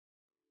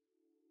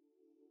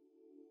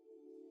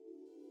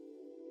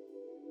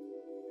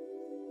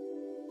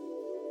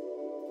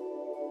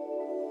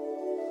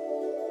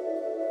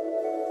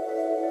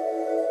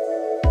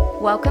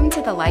Welcome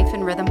to the Life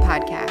in Rhythm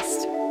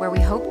podcast, where we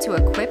hope to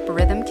equip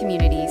rhythm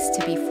communities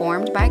to be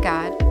formed by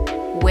God,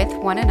 with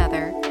one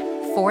another,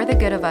 for the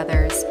good of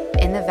others,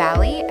 in the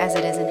valley as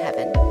it is in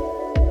heaven.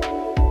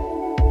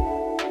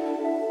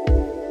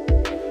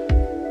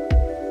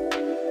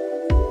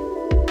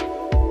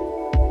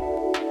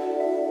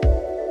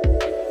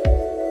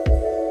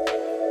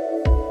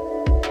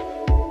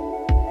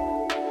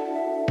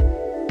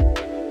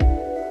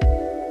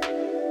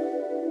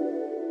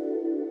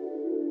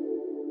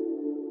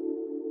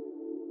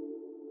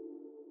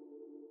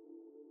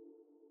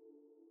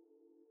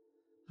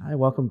 Hi,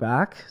 welcome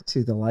back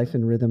to the Life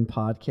in Rhythm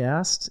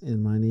podcast,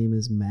 and my name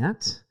is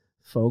Matt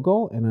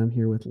Fogel, and I'm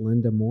here with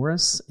Linda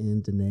Morris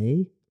and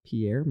Danae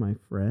Pierre, my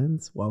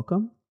friends.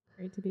 Welcome.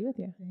 Great to be with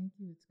you. Thank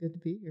you. It's good to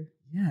be here.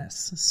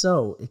 Yes.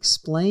 So,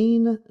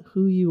 explain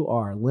who you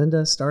are.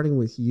 Linda, starting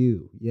with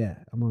you. Yeah,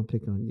 I'm going to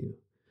pick on you.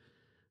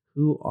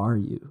 Who are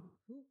you?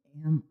 Who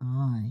am I?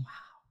 Wow.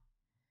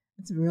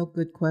 That's a real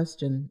good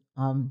question.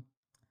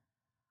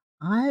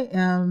 I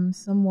am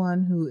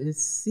someone who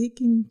is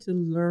seeking to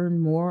learn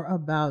more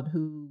about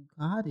who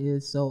God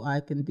is so I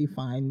can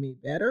define me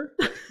better.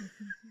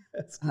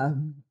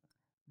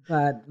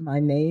 But my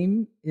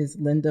name is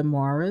Linda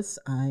Morris.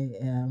 I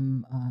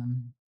am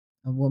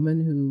a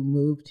woman who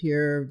moved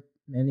here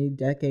many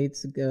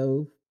decades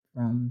ago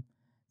from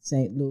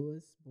St.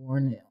 Louis,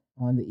 born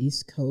on the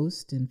East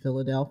Coast in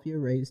Philadelphia,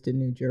 raised in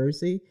New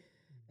Jersey,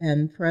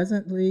 and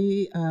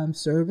presently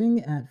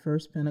serving at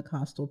First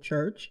Pentecostal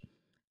Church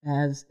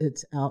as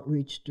its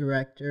outreach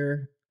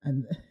director.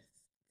 And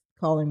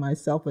calling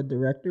myself a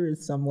director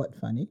is somewhat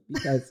funny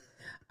because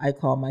I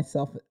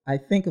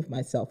think of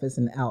myself as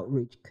an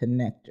outreach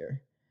connector.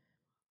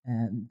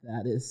 And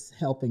that is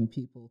helping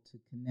people to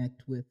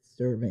connect with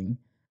serving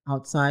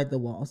outside the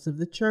walls of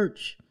the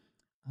church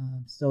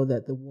so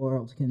that the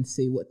world can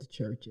see what the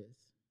church is.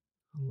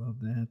 I love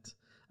that.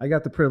 I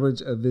got the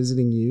privilege of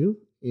visiting you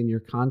in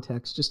your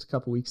context just a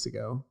couple weeks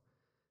ago,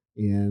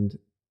 and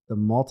the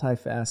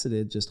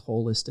multifaceted, just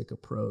holistic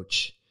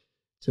approach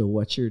to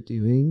what you're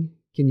doing.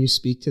 Can you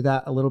speak to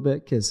that a little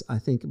bit? Because I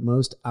think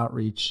most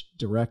outreach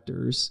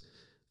directors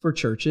for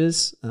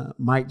churches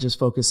might just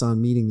focus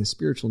on meeting the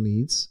spiritual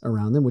needs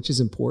around them, which is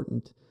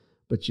important,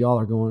 but y'all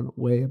are going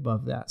way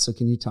above that. So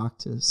can you talk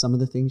to some of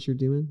the things you're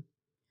doing?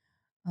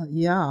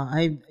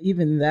 I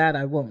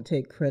won't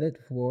take credit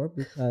for,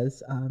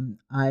 because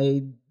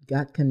I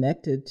got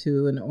connected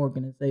to an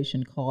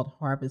organization called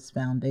Harvest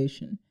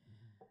Foundation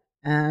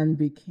and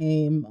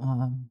became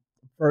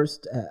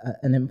first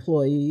an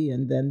employee,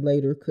 and then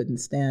later couldn't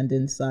stand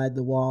inside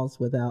the walls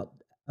without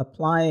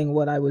applying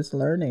what I was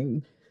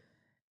learning,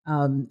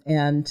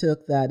 and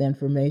took that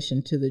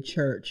information to the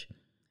church.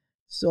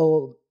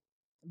 So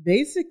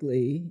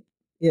basically,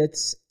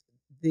 it's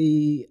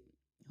the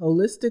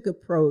holistic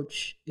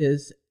approach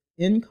is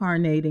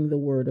incarnating the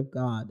Word of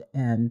God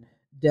and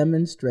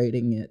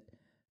demonstrating it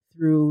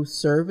through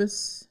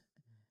service,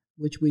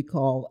 which we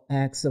call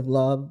acts of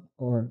love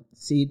or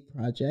seed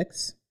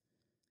projects,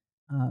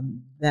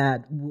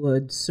 that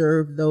would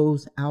serve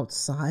those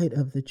outside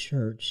of the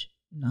church,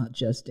 not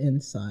just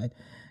inside.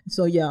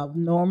 So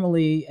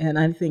normally, and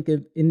I think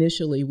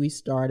initially we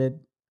started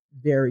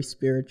very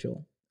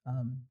spiritual.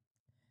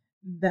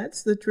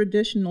 That's the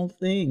traditional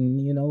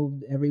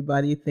thing.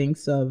 Everybody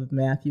thinks of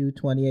Matthew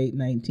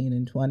 28:19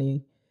 and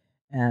 20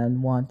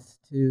 and wants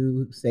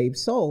to save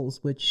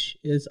souls, which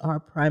is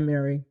our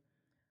primary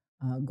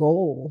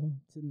goal,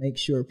 to make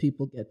sure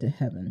people get to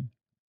heaven.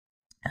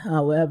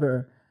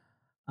 However,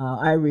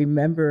 I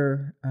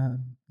remember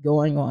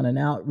going on an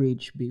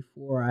outreach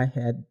before I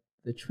had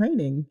the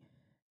training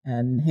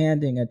and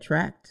handing a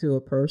tract to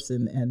a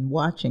person and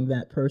watching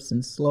that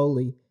person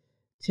slowly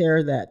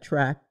tear that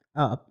tract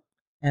up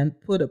and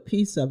put a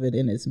piece of it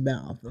in his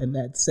mouth. And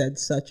that sent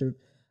such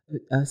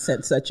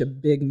a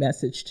big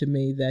message to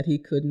me that he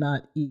could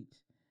not eat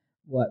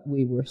what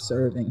we were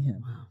serving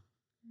him. Wow.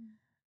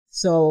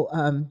 So,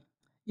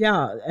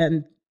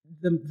 and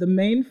the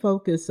main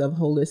focus of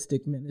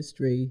holistic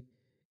ministry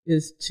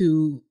is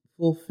to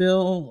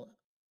fulfill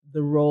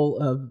the role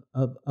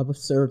of a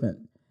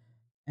servant.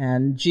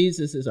 And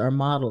Jesus is our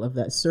model of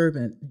that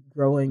servant,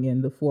 growing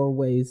in the 4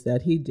 ways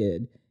that he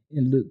did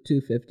in Luke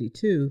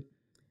 2:52,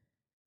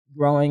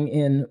 growing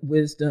in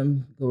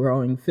wisdom,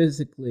 growing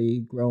physically,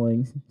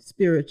 growing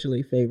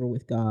spiritually, favor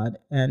with God,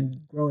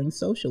 and growing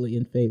socially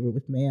in favor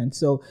with man.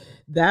 So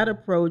that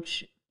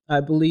approach, I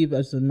believe,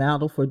 is a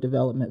model for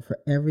development for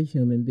every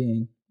human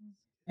being,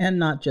 and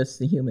not just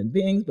the human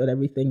beings, but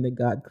everything that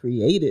God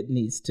created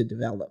needs to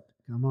develop.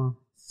 Come on.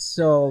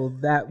 So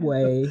that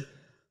way,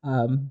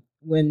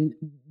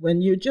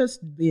 when you're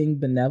just being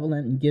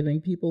benevolent and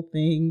giving people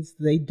things,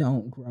 they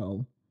don't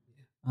grow.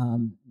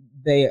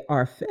 They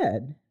are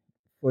fed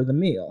for the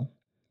meal,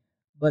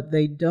 but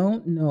they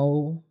don't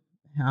know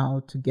how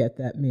to get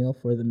that meal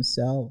for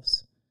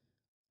themselves.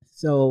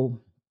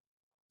 So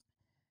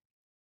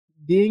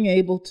being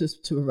able to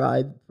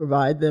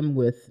provide them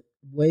with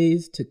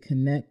ways to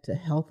connect to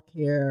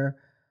healthcare,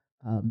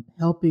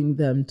 helping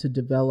them to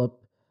develop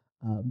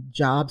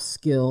job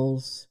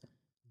skills,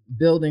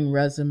 building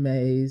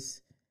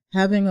resumes,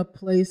 having a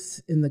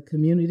place in the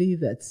community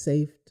that's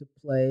safe to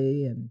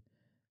play, and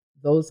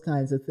those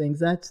kinds of things.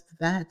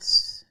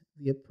 That's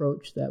the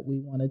approach that we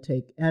want to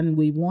take. And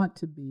we want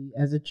to be,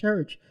 as a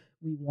church,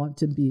 we want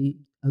to be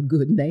a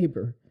good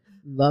neighbor,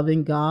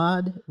 loving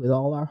God with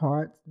all our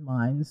heart,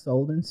 mind,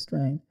 soul, and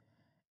strength,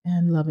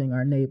 and loving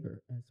our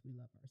neighbor as we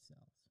love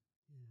ourselves.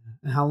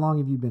 And how long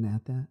have you been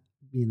at that,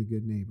 being a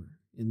good neighbor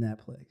in that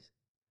place?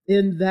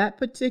 In that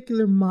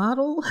particular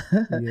model,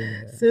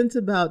 since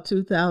about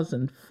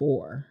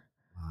 2004.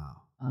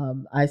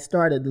 Wow. I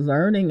started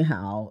learning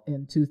how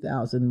in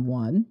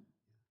 2001,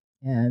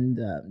 and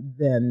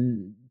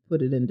then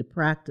put it into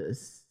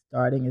practice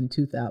starting in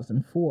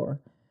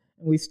 2004.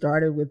 And we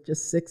started with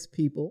just 6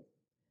 people,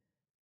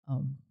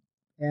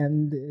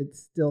 and it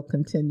still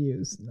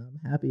continues, and I'm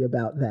happy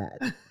about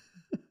that.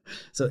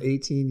 So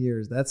 18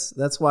 years.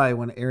 That's why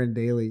when Aaron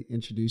Daly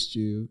introduced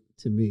you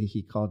to me,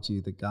 he called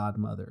you the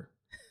godmother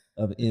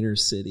of inner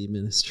city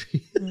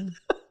ministry.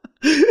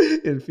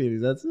 In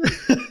Phoenix. That's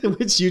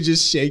which you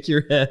just shake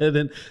your head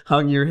and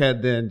hung your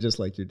head then, just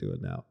like you're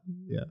doing now.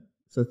 Yeah.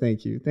 So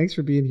thank you. Thanks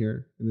for being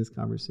here in this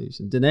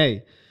conversation.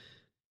 Danae,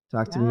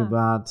 talk to me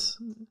about,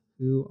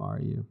 who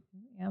are you?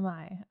 Who am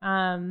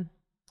I?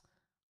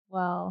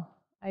 Well,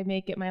 I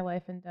make it my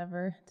life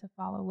endeavor to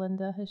follow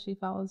Linda as she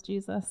follows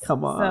Jesus.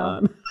 Come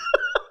on. So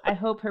I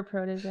hope her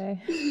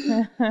protege.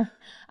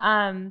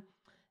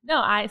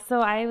 So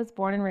I was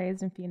born and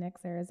raised in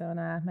Phoenix,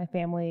 Arizona. My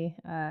family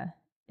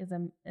is a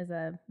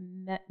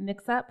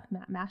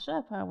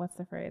mashup. What's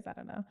the phrase? I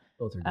don't know.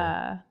 Both are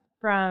good.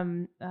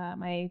 From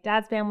my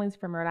dad's family's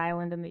from Rhode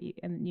Island in the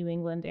New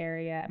England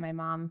area. My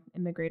mom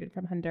immigrated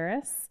from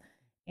Honduras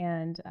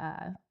and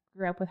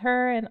grew up with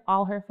her and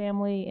all her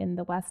family in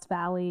the West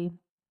Valley.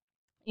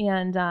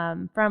 And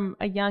from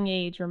a young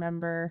age,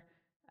 remember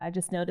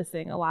just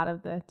noticing a lot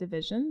of the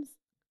divisions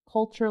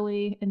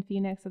culturally in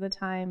Phoenix at the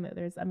time.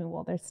 There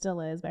still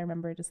is, but I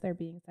remember just there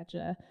being such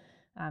a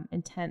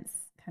intense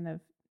kind of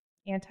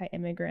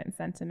anti-immigrant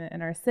sentiment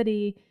in our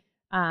city,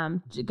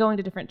 going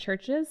to different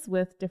churches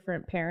with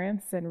different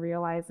parents and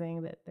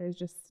realizing that there's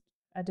just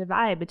a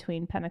divide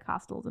between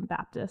Pentecostals and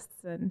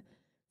Baptists and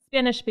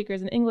Spanish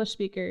speakers and English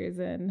speakers.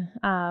 And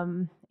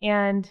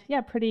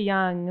pretty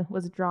young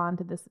was drawn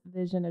to this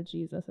vision of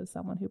Jesus as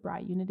someone who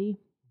brought unity.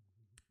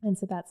 And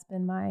so that's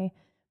been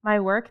my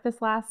work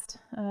this last,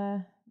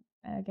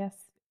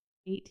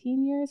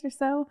 18 years or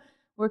so,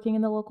 working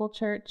in the local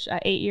church,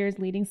 8 years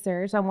leading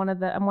Surge. I'm one of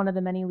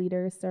the many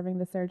leaders serving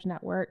the Surge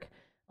network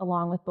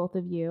along with both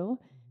of you.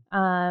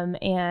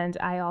 And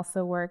I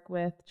also work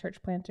with church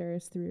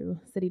planters through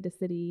City to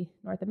City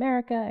North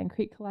America and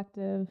Creek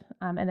Collective.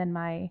 And then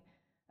my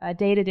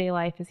day-to-day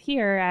life is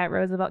here at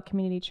Roosevelt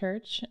Community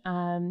Church.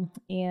 And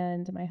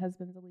my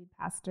husband's a lead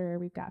pastor.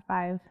 We've got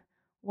 5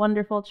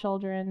 wonderful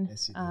children,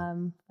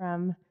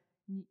 from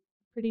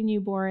pretty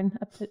newborn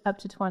up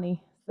to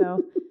 20.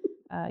 So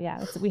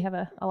we have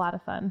a lot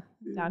of fun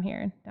down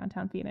here in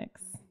downtown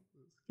Phoenix.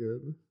 That's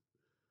good.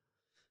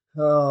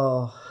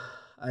 Oh,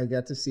 I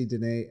got to see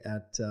Danae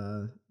at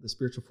the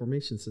Spiritual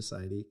Formation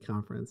Society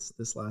conference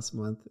this last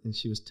month, and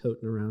she was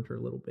toting around her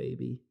little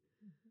baby.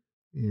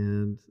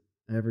 And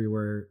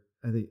everywhere,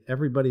 I think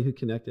everybody who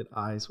connected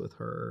eyes with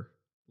her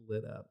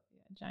lit up.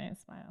 Yeah, giant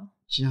smile.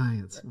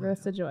 Giant smile.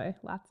 Rest of joy.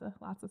 Lots of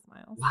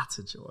smiles. Lots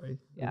of joy.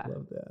 Yeah. I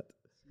love that.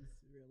 She's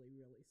really,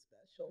 really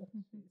special.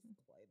 She's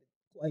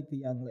quite the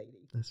young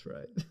lady. That's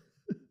right.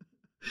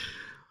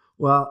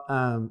 Well,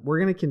 we're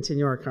going to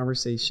continue our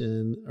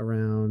conversation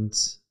around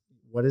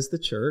what is the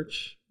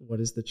church? What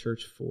is the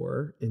church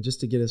for? And just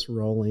to get us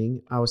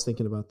rolling, I was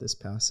thinking about this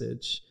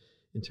passage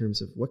in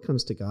terms of what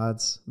comes to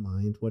God's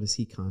mind. What is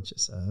he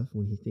conscious of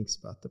when he thinks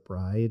about the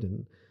bride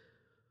and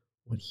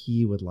what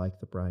he would like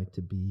the bride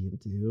to be and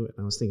do? And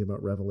I was thinking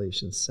about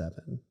Revelation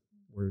 7,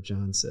 where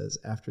John says,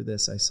 "After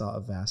this, I saw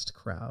a vast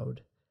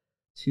crowd,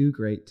 too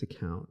great to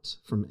count,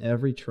 from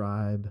every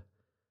tribe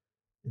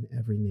and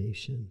every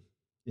nation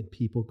and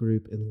people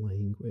group and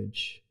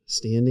language,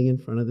 standing in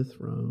front of the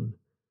throne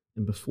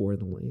and before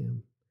the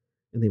Lamb.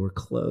 And they were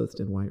clothed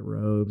in white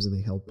robes, and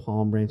they held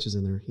palm branches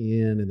in their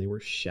hand, and they were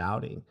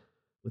shouting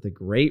with a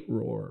great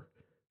roar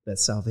that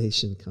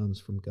salvation comes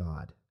from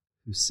God,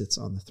 who sits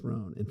on the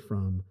throne, and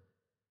from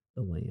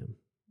the Lamb."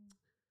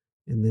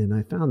 And then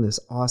I found this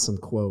awesome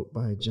quote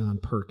by John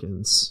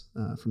Perkins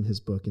from his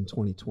book in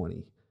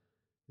 2020,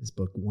 his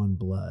book, One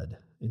Blood.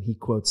 And he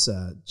quotes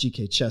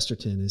G.K.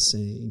 Chesterton as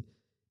saying,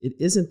 "It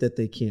isn't that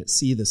they can't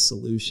see the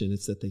solution,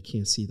 it's that they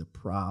can't see the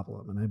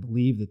problem." And I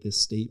believe that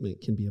this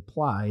statement can be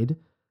applied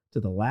to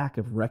the lack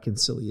of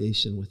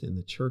reconciliation within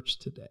the church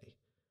today.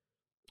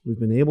 We've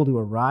been able to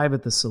arrive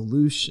at the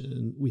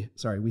solution. We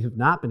have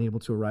not been able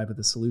to arrive at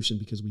the solution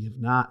because we have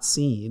not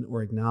seen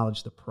or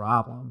acknowledged the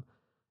problem.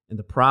 And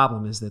the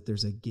problem is that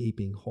there's a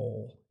gaping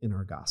hole in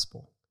our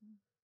gospel.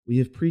 We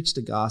have preached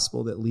a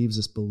gospel that leaves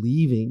us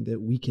believing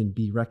that we can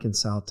be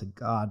reconciled to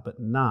God, but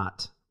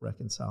not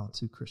reconciled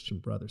to Christian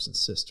brothers and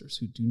sisters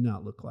who do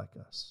not look like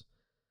us.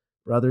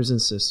 brothers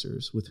and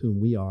sisters with whom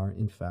we are,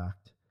 in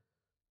fact,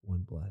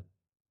 one blood.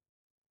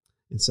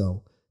 And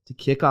so to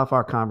kick off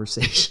our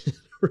conversation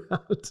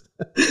around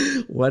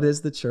what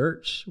is the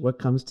church? What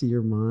comes to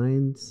your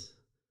mind?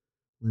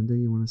 Linda,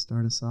 you want to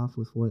start us off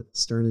with what's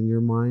stirring in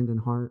your mind and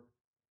heart?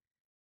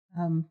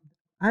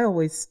 I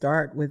always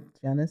start with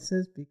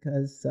Genesis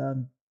because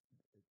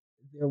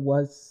there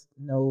was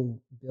no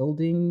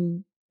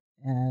building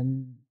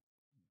and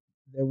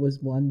there was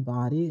one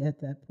body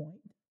at that point.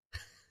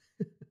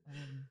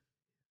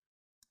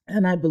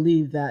 And I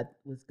believe that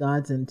was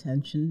God's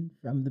intention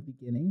from the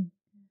beginning.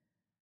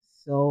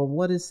 So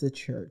what is the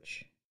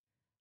church?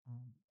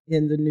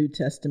 In the New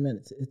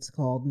Testament, it's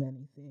called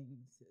many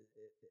things.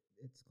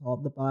 It's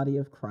called the body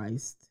of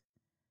Christ,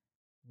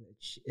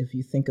 which, if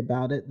you think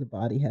about it, the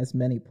body has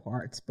many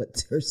parts,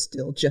 but there's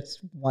still just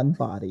one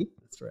body.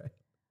 That's right.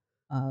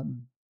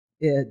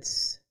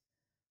 It's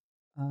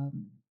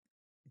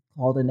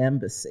called an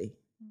embassy.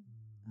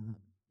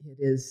 It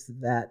is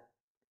that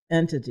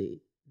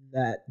entity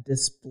that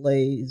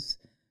displays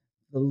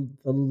the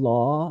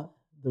law,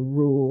 the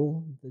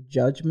rule, the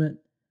judgment,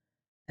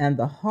 and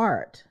the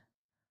heart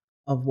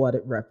of what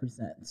it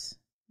represents.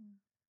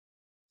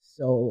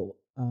 So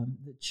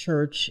the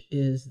church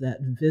is that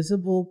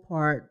visible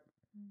part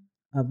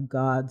of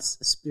God's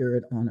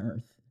Spirit on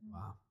earth.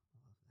 Wow.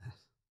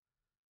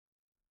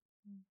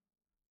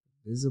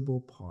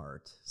 Visible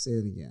part. Say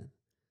it again.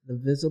 The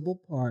visible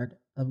part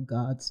of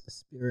God's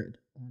Spirit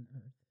on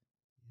earth.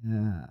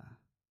 Yeah.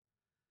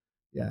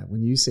 Yeah,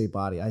 when you say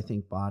body, I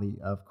think body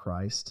of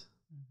Christ.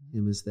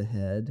 Him as the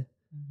head.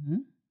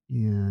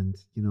 And,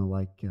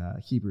 like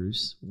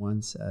Hebrews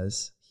 1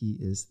 says, he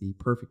is the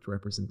perfect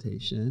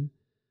representation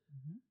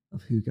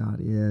of who God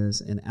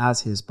is. And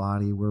as his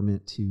body, we're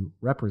meant to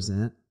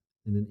represent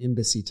in an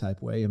embassy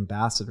type way,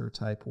 ambassador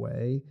type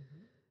way,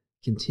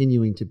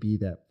 continuing to be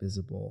that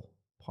visible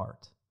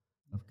part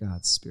of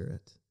God's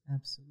Spirit.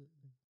 Absolutely.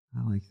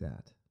 I like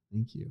that.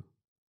 Thank you.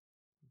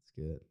 That's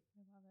good.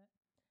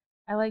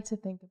 I like to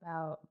think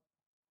about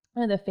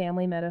the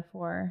family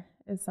metaphor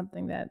is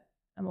something that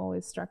I'm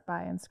always struck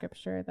by in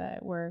Scripture,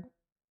 that we're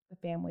the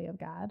family of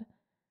God.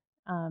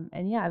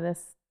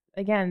 This,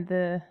 again,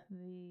 the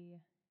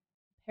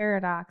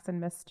paradox and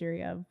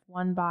mystery of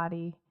one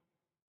body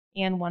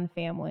and one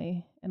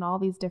family and all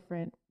these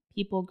different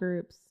people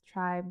groups,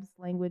 tribes,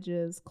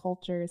 languages,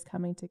 cultures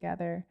coming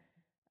together,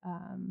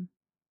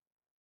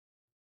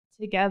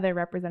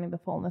 representing the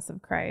fullness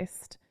of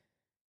Christ.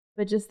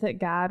 But just that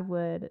God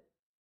would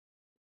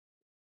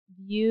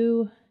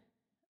view,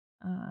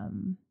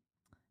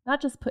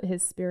 not just put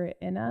his Spirit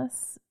in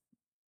us,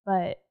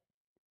 but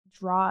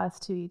draw us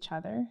to each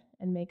other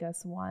and make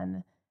us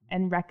one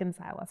and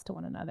reconcile us to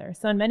one another.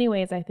 So in many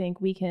ways, I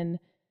think we can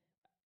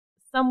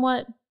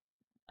somewhat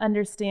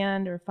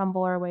understand or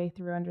fumble our way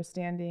through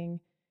understanding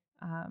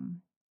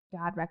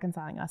God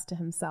reconciling us to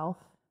himself.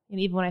 And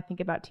even when I think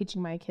about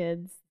teaching my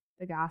kids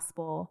the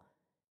gospel,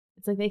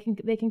 it's like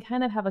they can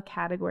kind of have a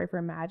category for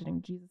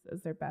imagining Jesus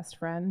as their best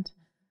friend.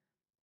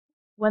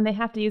 When they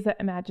have to use that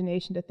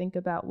imagination to think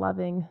about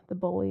loving the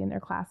bully in their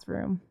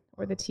classroom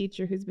or the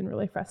teacher who's been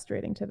really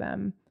frustrating to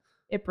them,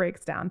 it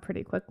breaks down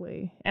pretty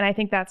quickly. And I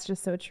think that's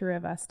just so true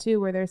of us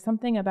too, where there's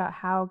something about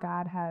how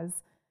God has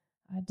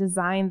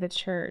designed the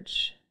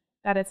church,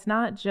 that it's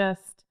not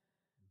just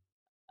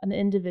an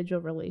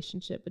individual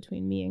relationship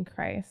between me and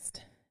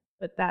Christ,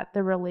 but that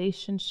the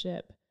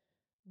relationship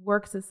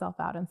works itself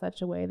out in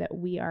such a way that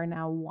we are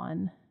now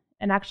one.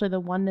 And actually the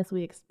oneness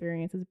we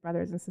experience as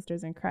brothers and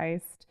sisters in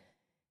Christ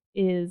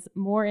is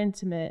more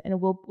intimate, and it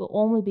will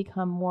only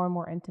become more and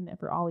more intimate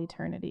for all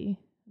eternity.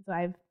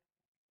 So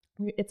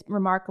it's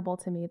remarkable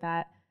to me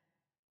that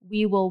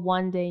we will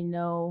one day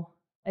know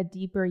a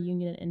deeper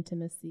union and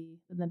intimacy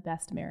than the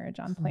best marriage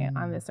on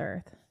this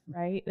earth,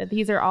 right? That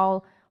these are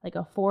all like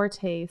a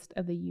foretaste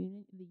of the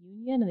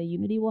union and the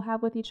unity we'll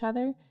have with each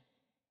other,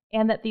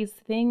 and that these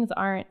things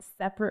aren't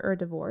separate or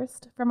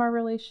divorced from our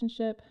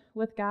relationship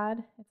with God.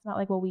 It's not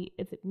like,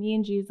 it's me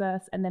and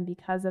Jesus, and then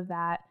because of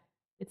that,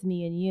 it's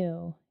me and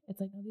you. It's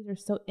like, no, these are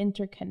so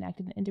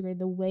interconnected and integrated.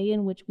 The way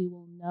in which we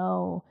will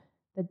know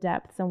the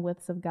depths and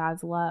widths of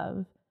God's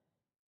love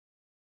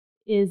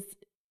is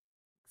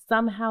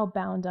somehow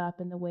bound up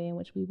in the way in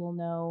which we will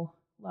know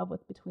love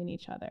between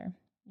each other.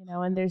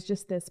 And there's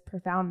just this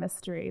profound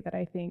mystery that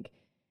I think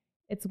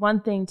it's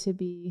one thing to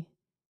be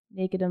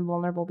naked and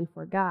vulnerable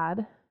before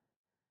God,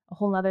 a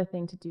whole other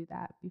thing to do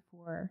that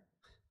before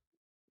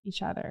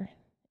each other.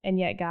 And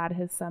yet God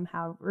has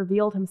somehow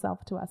revealed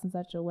himself to us in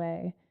such a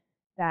way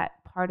that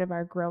part of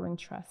our growing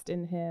trust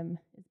in him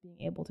is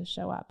being able to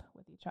show up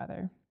with each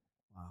other.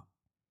 Wow.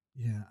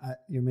 Yeah,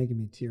 you're making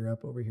me tear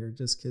up over here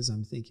just because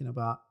I'm thinking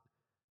about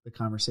the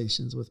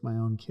conversations with my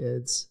own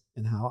kids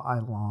and how I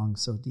long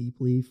so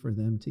deeply for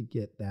them to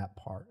get that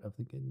part of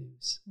the good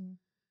news.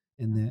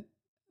 And that,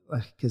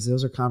 because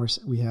those are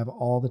conversations we have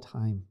all the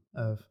time,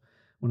 of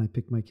when I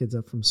pick my kids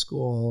up from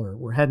school or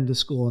we're heading to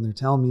school and they're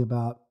telling me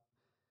about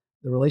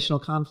the relational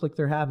conflict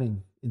they're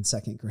having in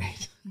second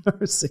grade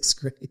or sixth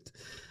grade.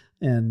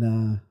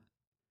 And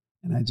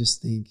I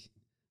just think,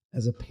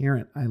 As a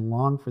parent, I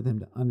long for them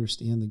to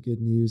understand the good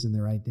news and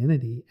their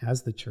identity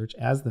as the church,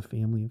 as the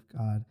family of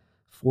God,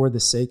 for the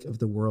sake of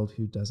the world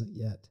who doesn't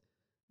yet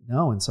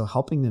know. And so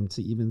helping them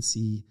to even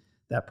see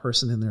that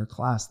person in their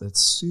class that's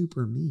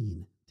super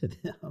mean to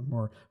them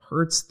or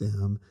hurts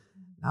them,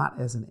 not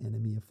as an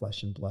enemy of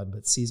flesh and blood,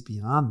 but sees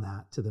beyond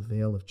that to the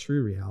veil of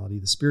true reality,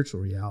 the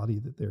spiritual reality,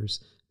 that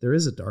there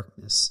is a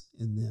darkness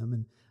in them.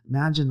 And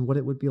imagine what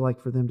it would be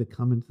like for them to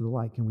come into the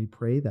light. Can we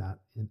pray that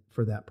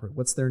for that person?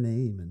 What's their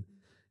name? And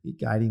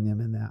guiding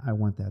them in that. I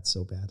want that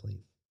so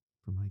badly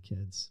for my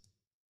kids.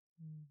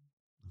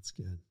 That's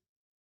good.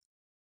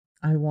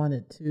 I want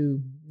it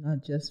too,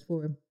 not just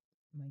for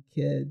my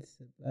kids,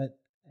 but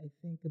I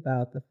think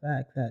about the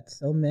fact that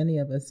so many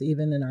of us,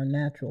 even in our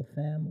natural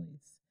families,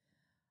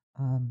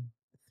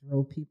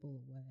 throw people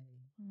away.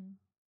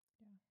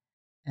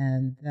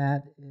 And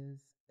that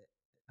is,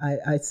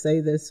 I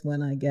say this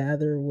when I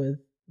gather with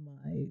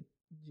my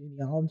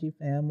genealogy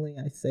family.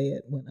 I say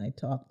it when I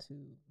talk to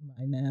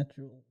my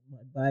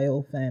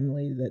bio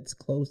family that's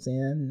close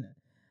in.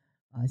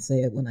 I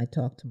say it when I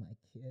talk to my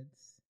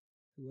kids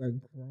who are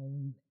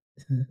grown,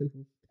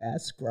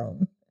 past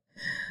grown.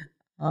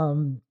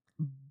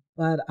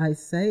 But I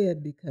say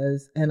it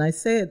because, and I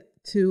say it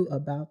too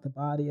about the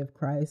body of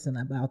Christ and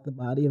about the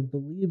body of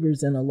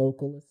believers in a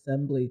local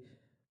assembly.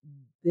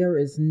 There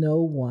is no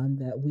one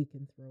that we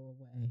can throw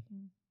away.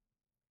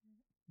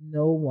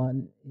 No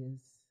one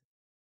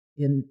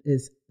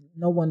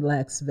no one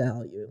lacks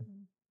value.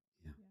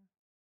 Yeah.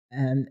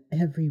 And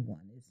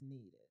everyone is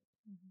needed.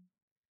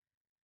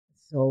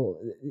 So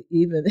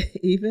even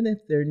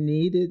if they're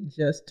needed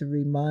just to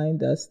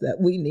remind us that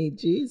we need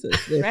Jesus,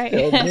 they're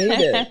still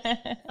needed.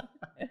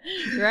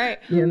 Right.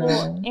 You know?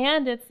 Well,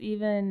 and it's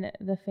even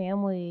the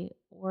family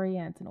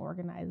orients and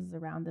organizes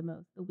around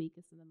the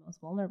weakest and the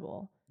most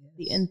vulnerable, Yes.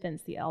 the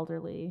infants, the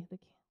elderly,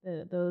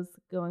 those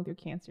going through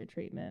cancer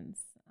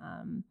treatments.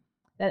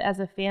 That as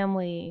a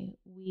family,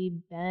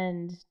 we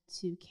bend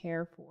to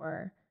care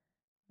for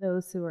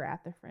those who are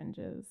at the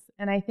fringes.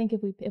 And I think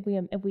if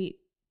we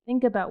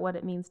think about what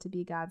it means to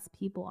be God's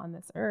people on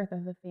this earth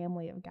as a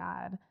family of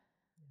God,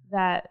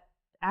 that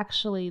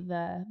actually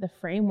the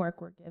framework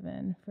we're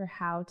given for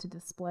how to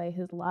display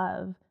his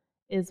love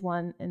is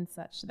one in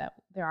such that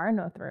there are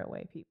no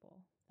throwaway people.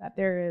 That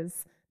there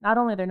is not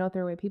only there are no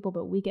throwaway people,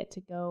 but we get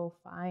to go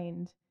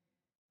find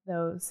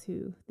those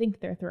who think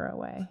they're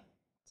throwaway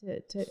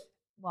to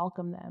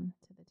welcome them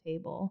to the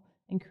table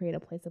and create a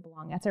place of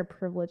belonging. That's our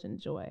privilege and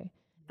joy.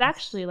 It's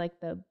actually like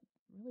the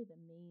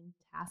main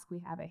task we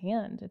have at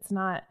hand. It's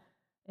not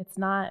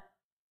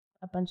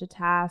a bunch of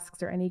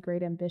tasks or any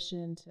great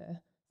ambition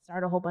to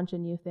start a whole bunch of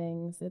new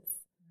things. It's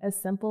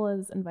as simple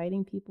as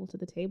inviting people to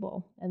the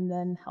table and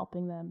then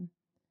helping them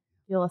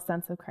feel a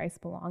sense of Christ's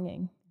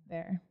belonging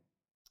there.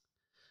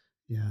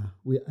 Yeah,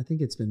 I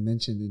think it's been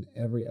mentioned in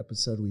every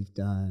episode we've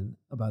done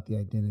about the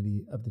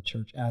identity of the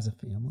church as a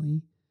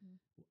family.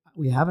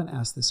 We haven't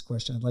asked this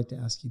question. I'd like to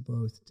ask you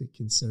both to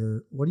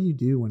consider, what do you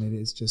do when it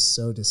is just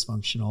so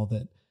dysfunctional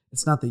that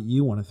it's not that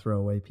you want to throw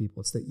away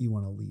people, it's that you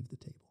want to leave the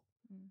table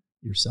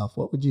yourself?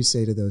 What would you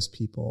say to those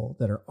people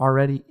that are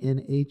already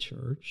in a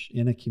church,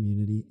 in a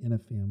community, in a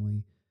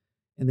family,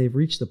 and they've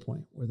reached the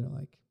point where they're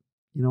like,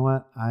 you know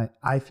what,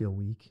 I feel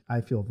weak.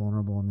 I feel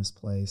vulnerable in this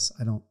place.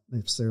 I don't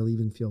necessarily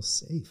even feel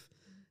safe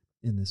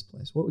in this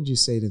place. What would you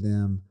say to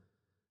them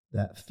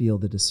that feel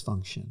the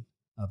dysfunction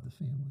of the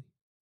family?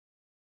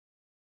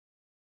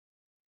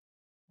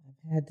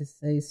 I've had to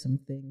say some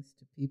things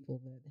to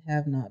people that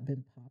have not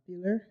been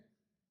popular.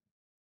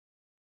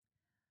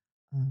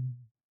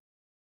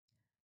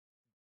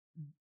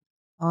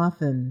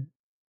 Often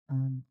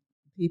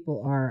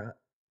people are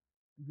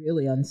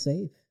really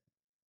unsafe.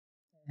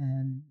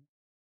 And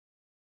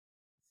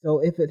so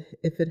if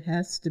it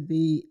has to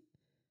be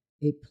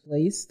a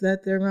place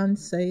that they're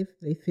unsafe,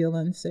 they feel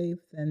unsafe,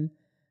 then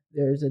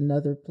there's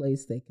another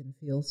place they can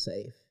feel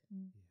safe.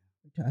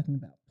 We're talking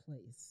about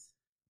place.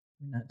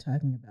 We're not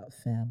talking about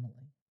family.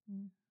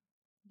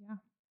 Yeah.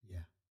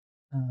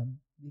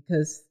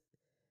 Because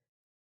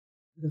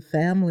the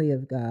family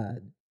of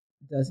God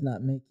does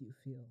not make you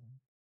feel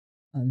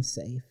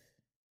unsafe.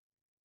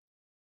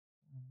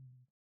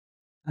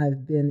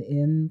 I've been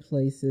in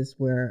places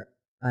where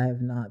I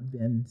have not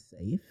been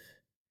safe,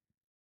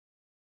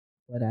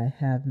 but I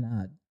have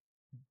not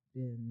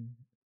been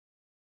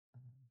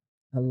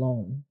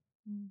alone.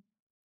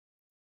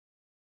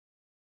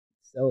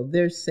 So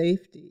there's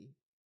safety.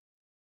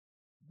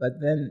 But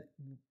then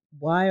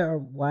why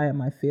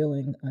am I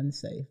feeling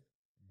unsafe?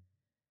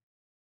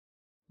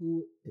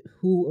 Who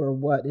or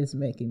what is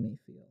making me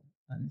feel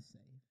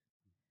unsafe?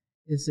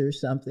 Is there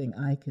something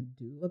I could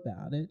do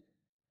about it?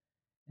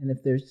 And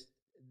if there's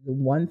the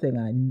one thing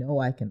I know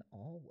I can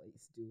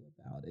always do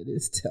about it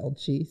is tell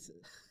Jesus.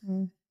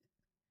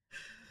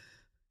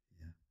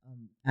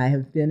 I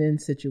have been in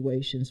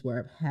situations where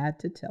I've had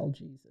to tell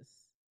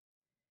Jesus,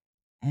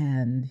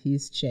 and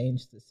he's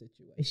changed the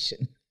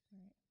situation.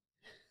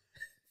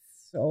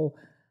 So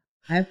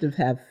I have to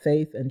have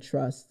faith and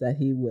trust that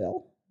he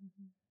will.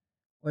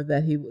 or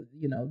that he would,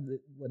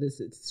 what is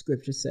it?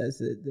 Scripture says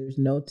that there's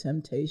no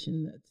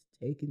temptation that's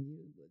taken you,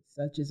 but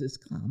such as is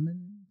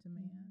common to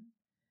man.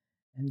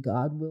 And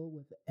God will,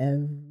 with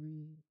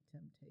every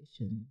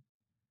temptation,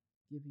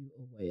 give you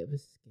a way of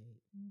escape.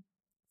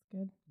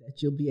 Good.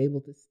 That you'll be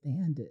able to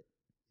stand it.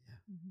 Yeah.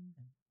 And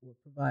will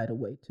provide a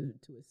way to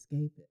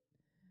escape it.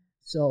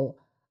 So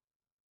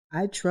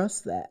I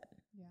trust that.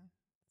 Yeah,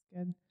 it's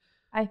good.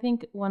 I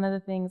think one of the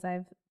things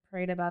I've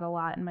prayed about a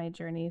lot in my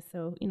journey,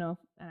 so, I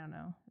don't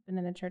know, I've been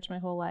in the church my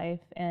whole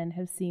life and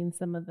have seen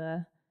some of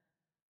the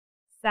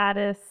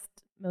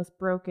saddest, most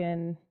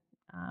broken,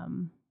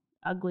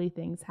 ugly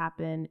things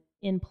happen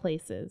in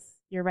places.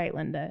 You're right,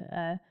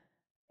 Linda.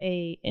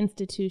 A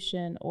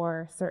institution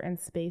or certain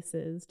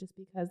spaces, just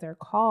because they're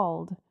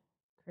called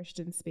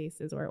Christian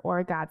spaces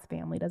or God's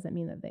family, doesn't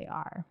mean that they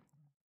are.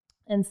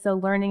 And so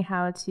learning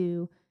how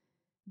to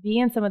be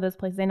in some of those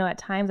places, I know at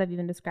times I've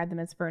even described them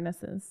as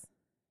furnaces,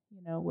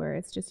 where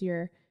it's just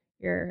you're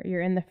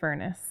in the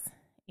furnace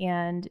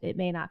and it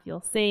may not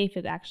feel safe.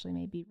 It actually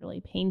may be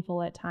really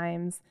painful at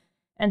times.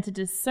 And to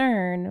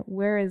discern,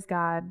 where is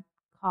God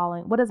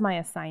calling? What is my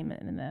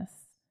assignment in this?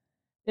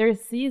 There's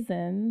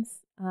seasons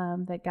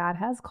that God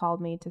has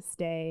called me to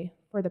stay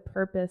for the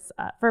purpose,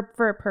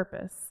 for a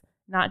purpose,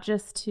 not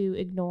just to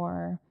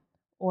ignore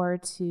or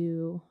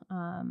to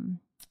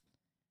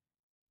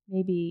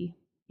maybe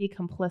be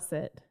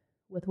complicit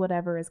with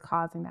whatever is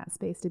causing that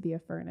space to be a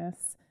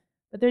furnace.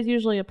 But there's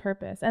usually a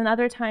purpose. And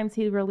other times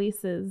he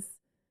releases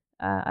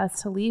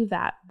us to leave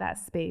that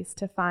space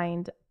to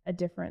find a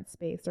different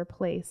space or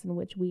place in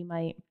which we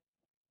might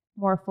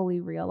more fully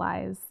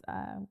realize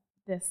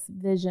this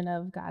vision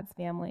of God's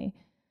family.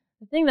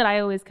 The thing that I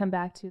always come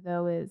back to,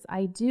 though, is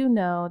I do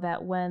know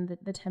that when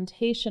the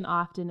temptation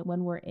often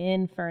when we're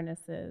in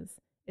furnaces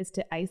is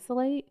to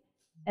isolate,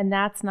 and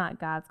that's not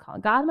God's call.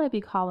 God might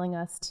be calling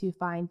us to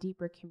find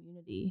deeper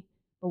community,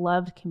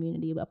 beloved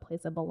community, a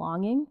place of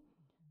belonging.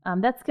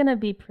 That's going to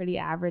be pretty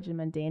average and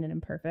mundane and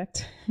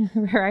imperfect,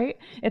 right?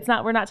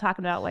 We're not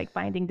talking about like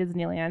finding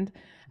Disneyland,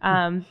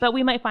 but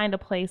we might find a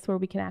place where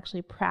we can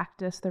actually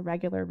practice the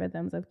regular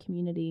rhythms of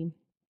community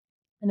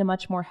in a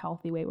much more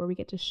healthy way, where we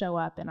get to show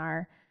up and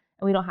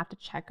we don't have to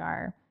check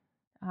our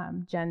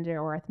gender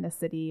or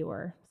ethnicity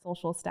or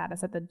social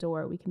status at the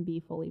door. We can be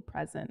fully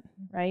present,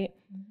 right?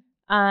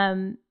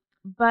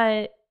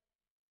 But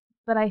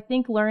I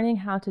think learning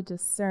how to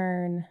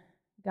discern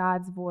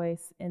God's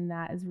voice in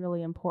that is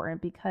really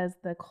important, because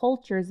the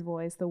culture's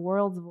voice, the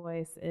world's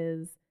voice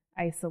is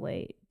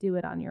isolate, do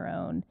it on your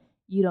own.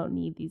 You don't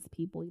need these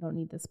people. You don't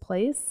need this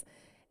place.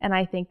 And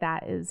I think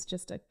that is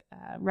just a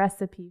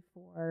recipe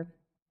for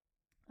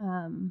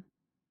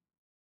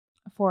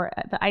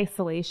the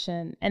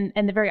isolation and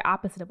the very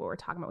opposite of what we're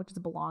talking about, which is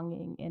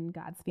belonging in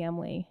God's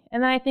family.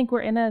 And then I think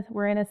we're in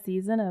a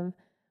season of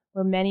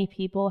where many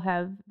people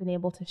have been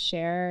able to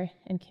share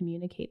and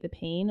communicate the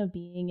pain of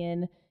being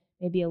in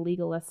maybe a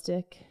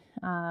legalistic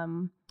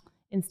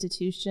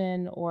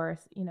institution or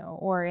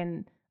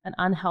in an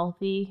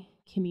unhealthy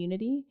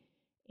community.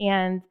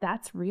 And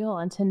that's real.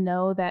 And to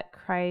know that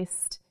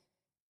Christ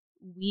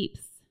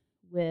weeps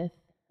with,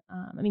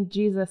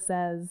 Jesus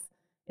says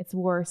it's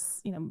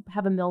worse,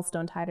 have a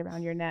millstone tied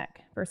around your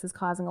neck versus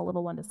causing a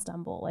little one to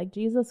stumble. Like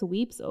Jesus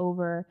weeps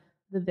over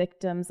the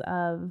victims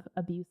of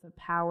abuse of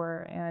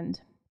power and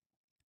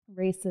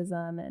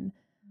racism and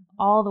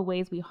all the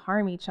ways we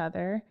harm each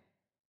other.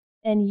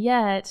 And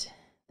yet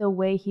the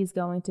way he's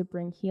going to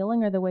bring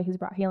healing, or the way he's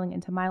brought healing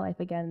into my life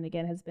again and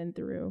again, has been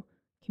through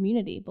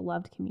community,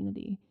 beloved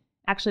community.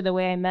 Actually, the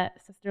way I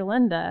met Sister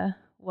Linda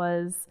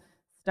was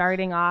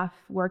starting off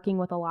working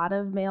with a lot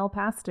of male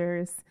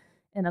pastors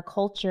in a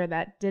culture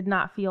that did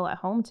not feel at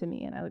home to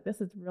me. And I was like,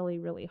 this is really,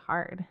 really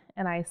hard.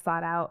 And I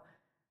sought out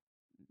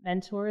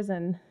mentors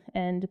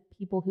and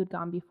people who'd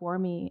gone before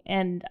me.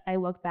 And I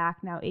look back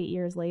now 8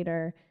 years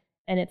later,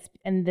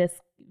 and this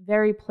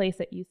very place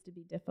that used to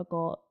be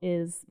difficult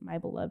is my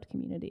beloved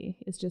community.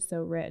 It's just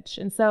so rich.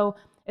 And so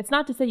it's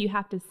not to say you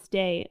have to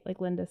stay,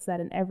 like Linda said,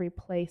 in every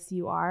place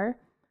you are,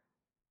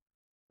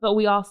 but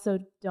we also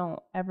don't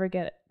ever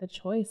get the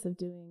choice of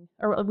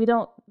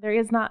there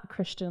is not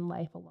Christian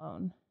life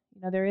alone.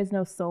 There is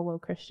no solo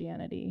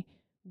Christianity.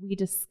 We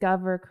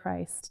discover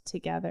Christ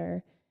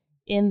together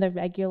in the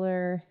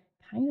regular,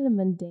 kind of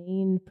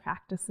mundane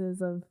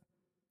practices of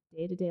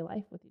day-to-day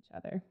life with each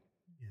other.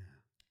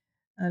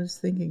 I was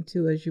thinking,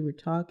 too, as you were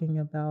talking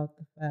about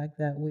the fact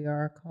that we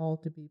are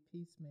called to be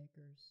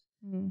peacemakers.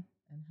 And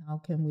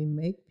how can we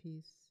make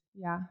peace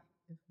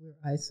if we're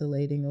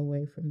isolating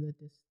away from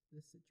this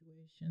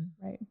situation?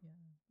 Right.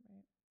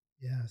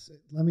 Yeah. So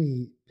let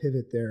me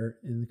pivot there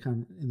in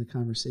the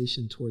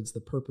conversation towards the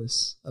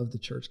purpose of the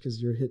church,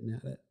 because you're hitting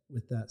at it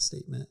with that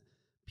statement.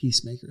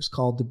 Peacemakers,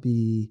 called to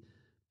be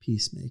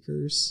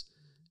peacemakers,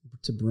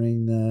 to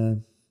bring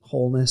the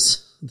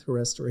wholeness, the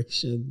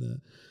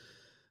restoration,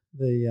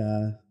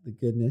 the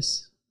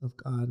goodness of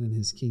God and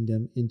his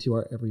kingdom into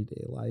our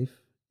everyday life.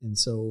 And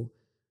so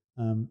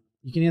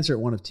you can answer it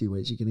one of two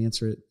ways. You can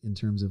answer it in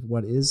terms of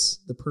what is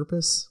the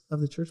purpose of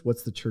the church?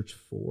 What's the church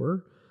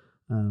for?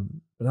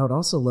 But I would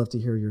also love to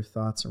hear your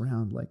thoughts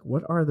around, like,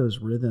 what are those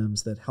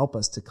rhythms that help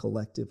us to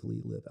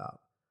collectively live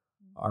out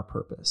our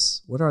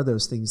purpose? What are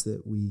those things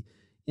that we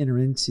enter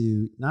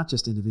into, not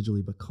just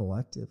individually, but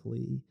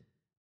collectively,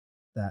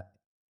 that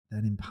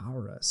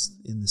empower us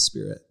in the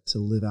Spirit to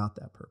live out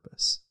that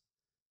purpose?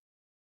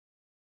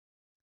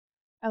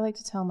 I like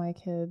to tell my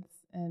kids,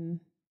 and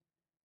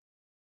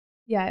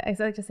I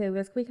like to say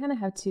this, we kind of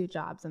have two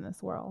jobs in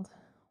this world.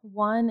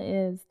 One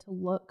is to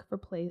look for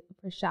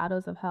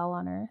shadows of hell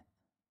on earth,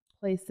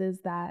 places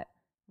that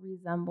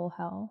resemble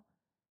hell,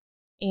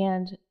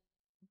 and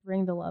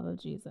bring the love of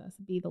Jesus,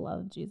 be the love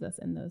of Jesus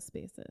in those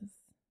spaces.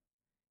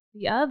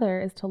 The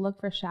other is to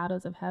look for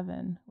shadows of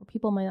heaven, where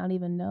people might not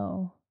even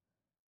know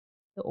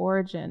the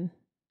origin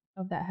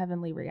of that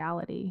heavenly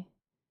reality,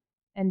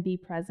 and be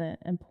present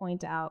and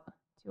point out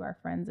to our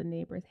friends and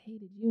neighbors, hey,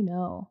 did you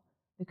know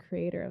the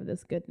creator of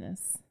this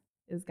goodness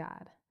is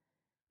God?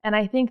 And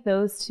I think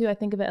those two, I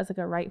think of it as like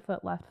a right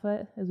foot, left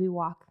foot, as we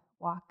walk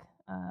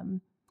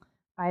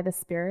by the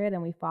Spirit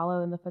and we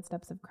follow in the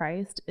footsteps of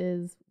Christ,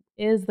 is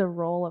the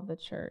role of the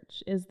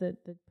church, is the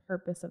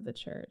purpose of the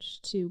church,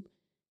 to,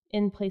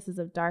 in places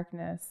of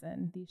darkness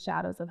and these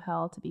shadows of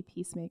hell, to be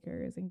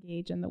peacemakers,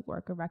 engage in the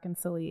work of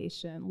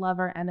reconciliation, love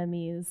our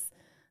enemies,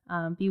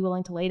 be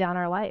willing to lay down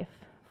our life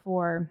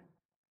for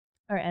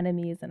our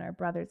enemies and our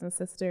brothers and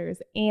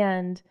sisters,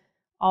 and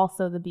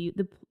also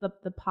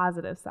the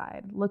positive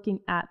side, looking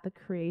at the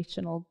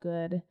creational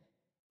good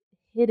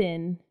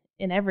hidden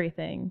in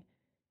everything,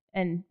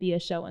 and be a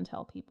show and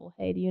tell people,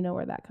 hey, do you know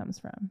where that comes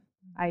from?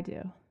 I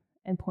do.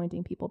 And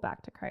pointing people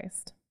back to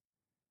Christ.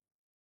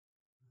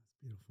 That's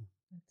beautiful.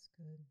 That's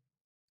good.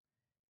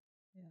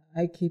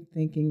 Yeah, I keep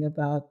thinking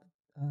about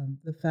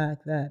the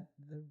fact that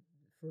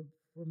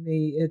for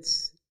me,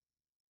 it's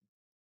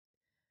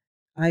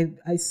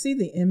I see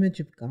the image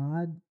of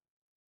God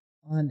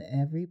on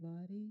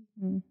everybody,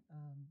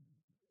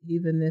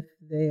 even if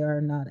they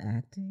are not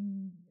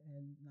acting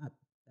and not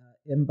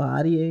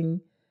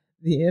embodying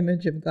the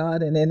image of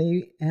God in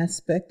any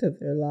aspect of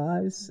their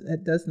lives.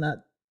 That does not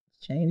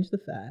change the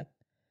fact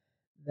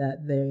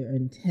that they are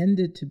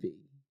intended to be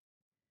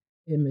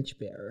image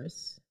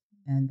bearers,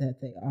 and that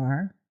they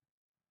are.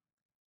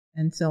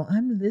 And so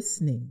I'm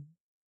listening,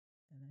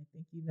 and I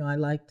think, I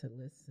like to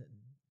listen.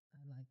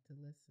 I like to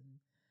listen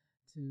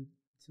to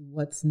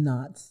what's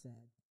not said,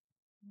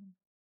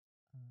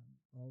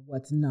 or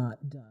what's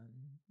not done.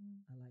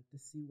 I like to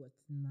see what's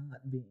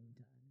not being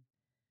done.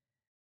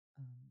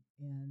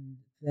 And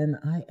then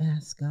I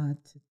ask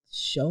God to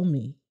show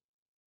me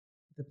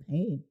the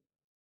pain,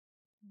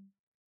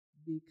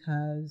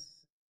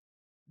 because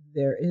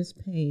there is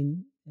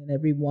pain, and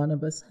every one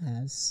of us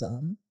has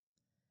some.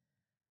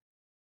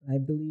 I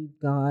believe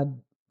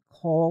God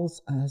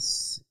calls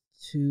us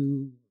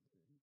to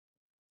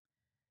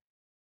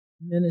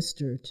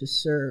minister, to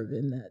serve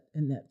in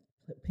that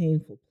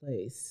painful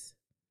place.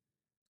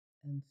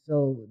 And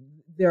so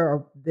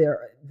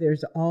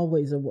there's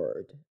always a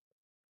word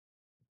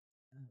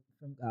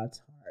from God's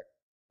heart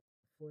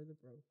for the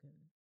broken,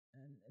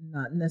 and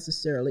not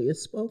necessarily a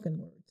spoken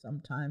word.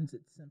 Sometimes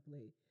it's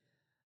simply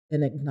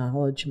an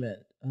acknowledgement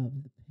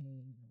of the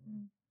pain,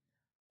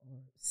 or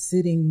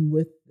sitting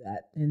with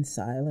that in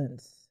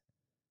silence,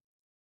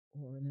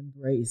 or an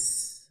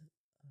embrace.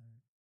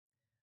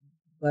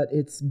 But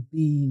it's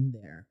being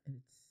there.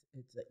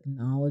 It's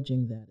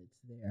acknowledging that it's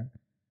there.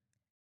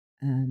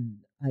 And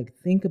I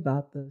think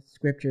about the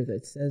scripture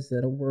that says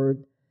that a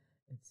word,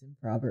 it's in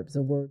Proverbs,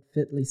 a word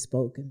fitly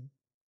spoken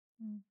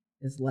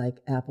is like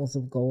apples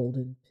of gold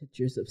and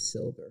pitchers of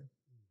silver.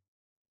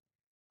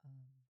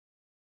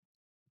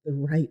 The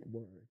right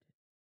word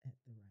at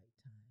the right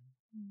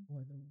time,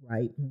 or the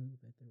right move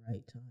at the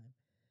right time,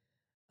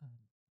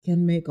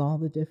 can make all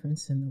the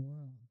difference in the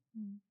world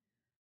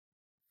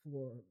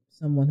for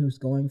someone who's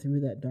going through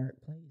that dark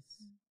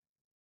place.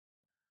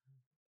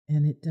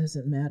 And it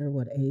doesn't matter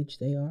what age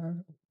they are,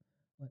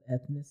 what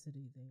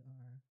ethnicity they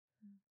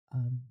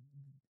are.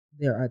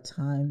 There are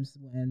times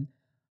when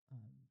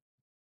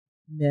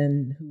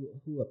men who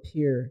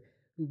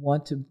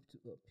want to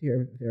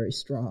appear very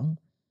strong,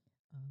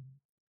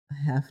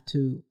 have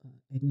to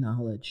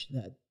acknowledge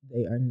that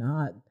they are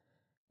not,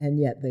 and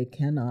yet they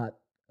cannot,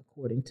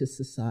 according to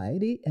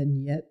society,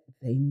 and yet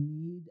they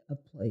need a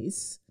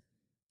place,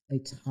 a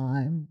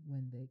time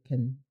when they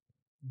can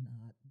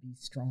not be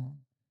strong.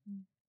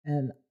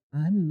 And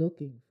I'm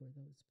looking for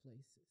those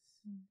places.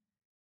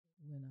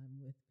 When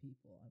I'm with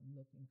people, I'm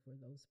looking for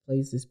those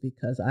places,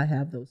 because I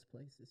have those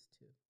places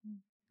too.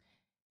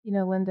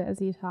 Linda,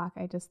 as you talk,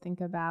 I just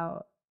think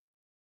about,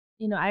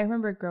 I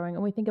remember growing,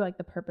 and we think of like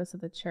the purpose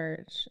of the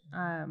church,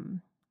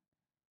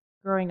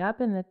 growing up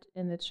in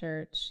the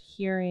church,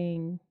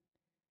 hearing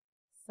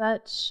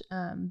such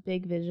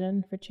big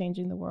vision for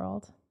changing the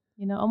world,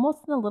 almost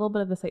in a little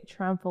bit of this like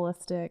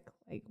triumphalistic,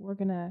 like we're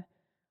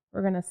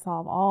gonna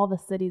solve all the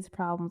city's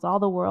problems, all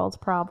the world's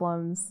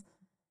problems.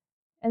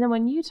 And then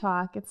when you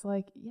talk, it's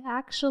like, yeah,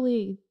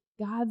 actually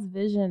God's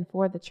vision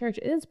for the church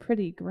is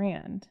pretty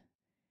grand.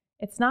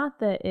 It's not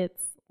that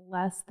it's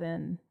less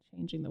than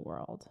changing the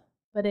world.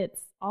 but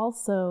it's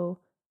also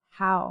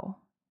how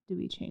do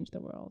we change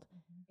the world?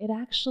 It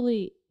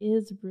actually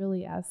is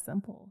really as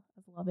simple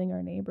as loving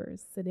our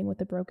neighbors, sitting with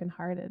the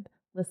brokenhearted,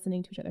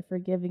 listening to each other,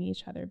 forgiving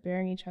each other,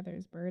 bearing each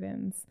other's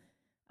burdens.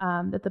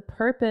 That the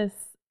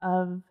purpose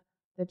of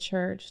the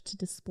church to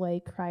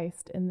display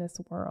Christ in this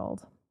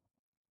world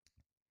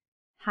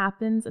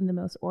happens in the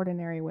most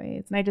ordinary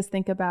ways. And I just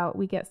think about,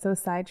 we get so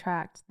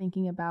sidetracked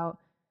thinking about,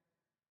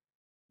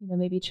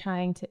 maybe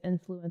trying to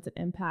influence and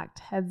impact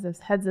heads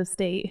of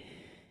state.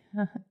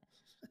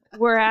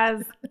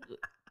 Whereas,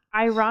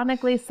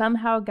 ironically,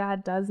 somehow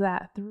God does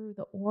that through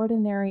the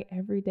ordinary,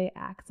 everyday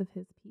acts of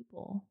his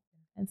people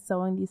and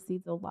sowing these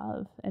seeds of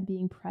love and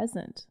being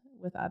present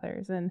with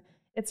others. And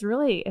it's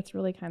really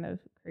kind of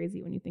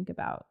crazy when you think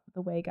about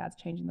the way God's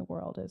changing the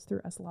world is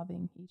through us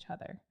loving each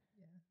other.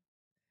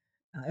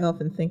 I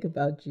often think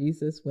about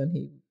Jesus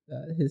when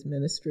his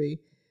ministry.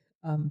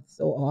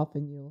 So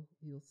often you'll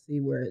see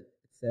where it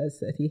says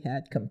that he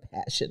had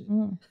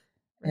compassion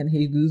and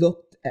he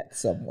looked at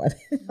someone.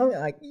 I'm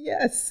like,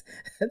 yes,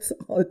 that's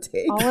all it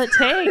takes. All it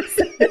takes.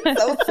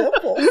 It's so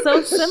simple.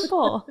 So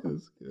simple.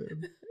 That's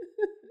good.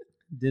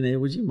 Danae,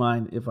 would you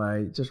mind if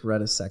I just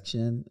read a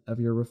section of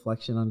your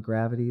reflection on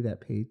gravity,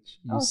 that page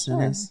you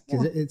sent us?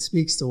 Because it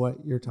speaks to what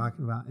you're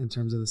talking about in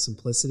terms of the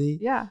simplicity.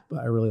 Yeah.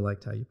 But I really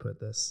liked how you put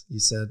this. You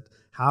said,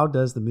 how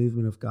does the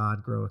movement of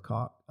God grow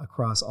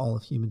across all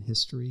of human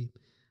history?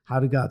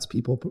 How do God's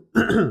people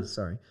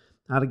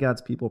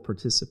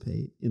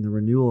participate in the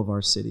renewal of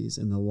our cities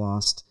and the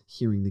lost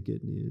hearing the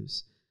good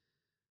news?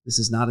 This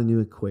is not a new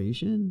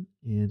equation,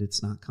 and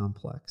it's not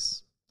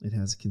complex. It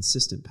has a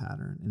consistent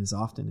pattern and is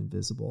often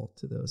invisible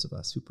to those of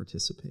us who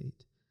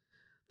participate.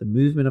 The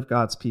movement of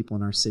God's people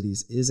in our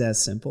cities is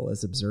as simple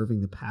as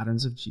observing the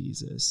patterns of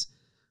Jesus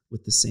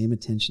with the same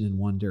attention and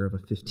wonder of a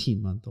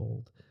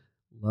 15-month-old.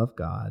 Love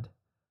God,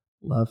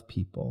 love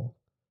people,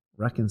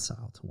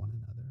 reconcile to one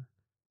another,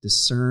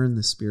 discern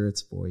the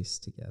Spirit's voice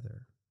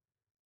together,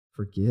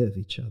 forgive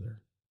each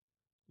other,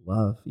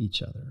 love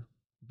each other,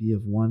 be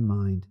of one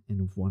mind and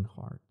of one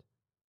heart,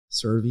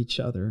 serve each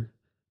other,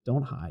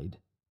 don't hide,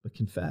 but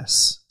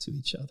confess to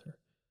each other.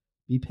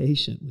 Be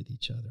patient with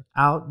each other.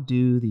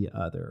 Outdo the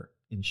other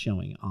in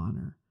showing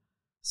honor.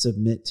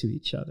 Submit to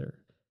each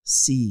other.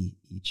 See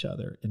each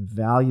other and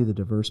value the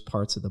diverse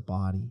parts of the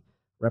body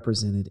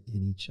represented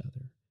in each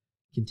other.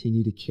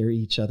 Continue to carry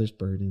each other's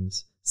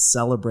burdens.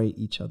 Celebrate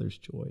each other's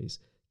joys.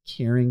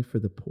 Caring for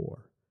the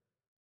poor.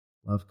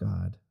 Love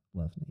God.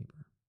 Love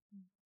neighbor.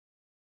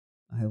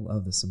 I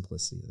love the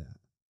simplicity of that.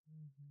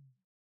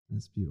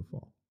 That's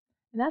beautiful.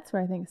 And that's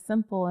where I think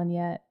simple and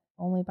yet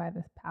only by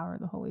the power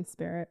of the Holy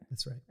Spirit.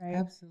 That's right. Right?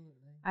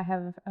 Absolutely. I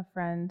have a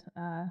friend,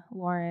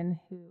 Lauren,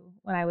 who,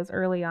 when I was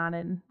early on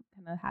in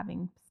kind of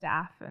having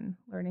staff and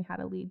learning how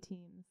to lead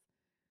teams,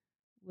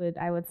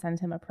 I would send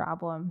him a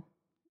problem,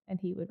 and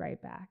he would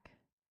write back,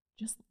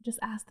 just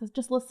ask this,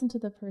 just listen to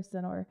the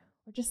person, or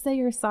just say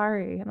you're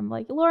sorry. And I'm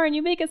like, Lauren,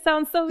 you make it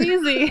sound so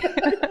easy.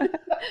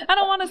 I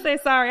don't want to say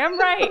sorry. I'm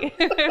right.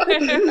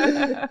 And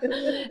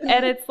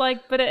it's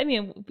like, but I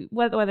mean,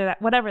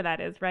 whatever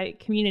that is, right?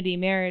 Community,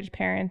 marriage,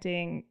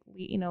 parenting,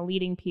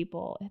 leading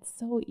people. It's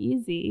so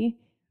easy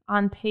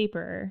on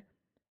paper.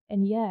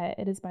 And yet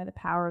it is by the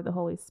power of the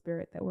Holy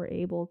Spirit that we're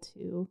able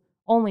to,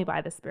 only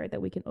by the Spirit,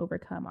 that we can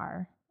overcome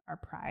our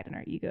pride and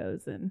our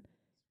egos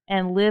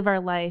and live our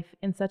life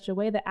in such a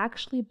way that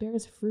actually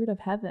bears fruit of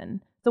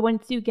heaven. So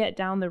once you get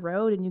down the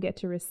road and you get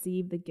to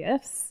receive the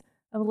gifts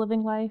of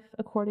living life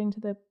according to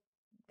the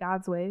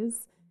God's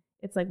ways,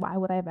 it's like, why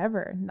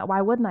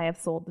wouldn't I have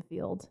sold the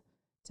field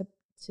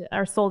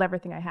or sold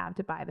everything I have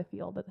to buy the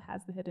field that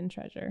has the hidden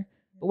treasure?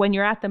 But when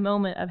you're at the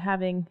moment of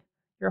having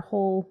your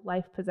whole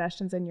life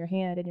possessions in your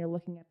hand and you're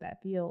looking at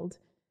that field,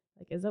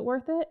 like, is it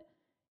worth it?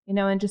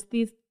 And just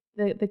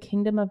the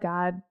kingdom of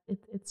God,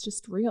 it's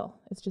just real.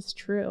 It's just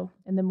true.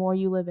 And the more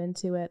you live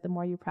into it, the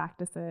more you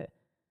practice it,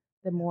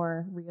 the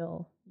more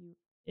real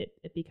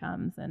it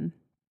becomes. And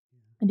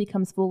it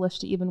becomes foolish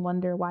to even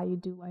wonder why you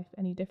do life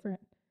any different.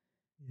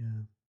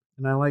 Yeah.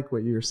 And I like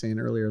what you were saying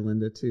earlier,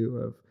 Linda, too,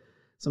 of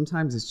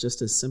sometimes it's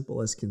just as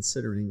simple as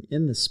considering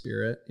in the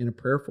Spirit, in a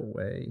prayerful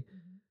way,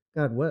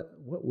 God, what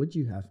would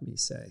you have me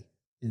say?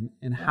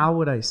 And how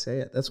would I say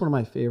it? That's one of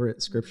my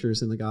favorite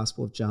scriptures in the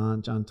Gospel of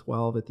John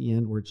 12 at the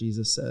end, where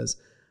Jesus says,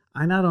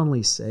 I not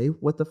only say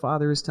what the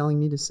Father is telling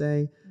me to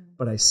say,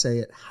 but I say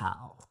it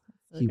how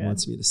he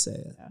wants me to say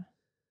it. Yeah.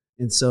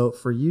 And so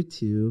for you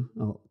two,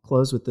 I'll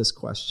close with this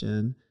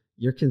question.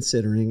 You're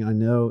considering, I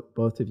know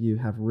both of you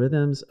have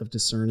rhythms of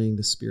discerning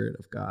the Spirit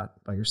of God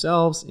by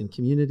yourselves in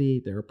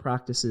community. There are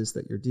practices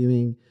that you're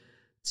doing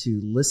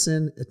to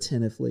listen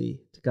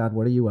attentively to God.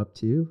 What are you up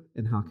to,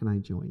 and how can I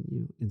join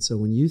you? And so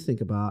when you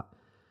think about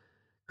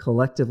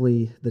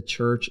collectively the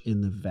church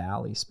in the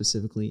Valley,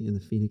 specifically in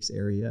the Phoenix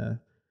area,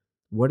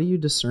 what are you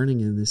discerning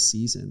in this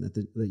season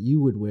that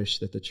you would wish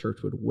that the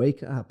church would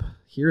wake up,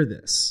 hear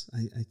this?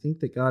 I think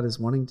that God is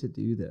wanting to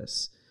do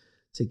this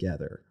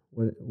together.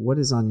 What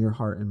is on your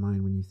heart and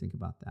mind when you think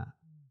about that?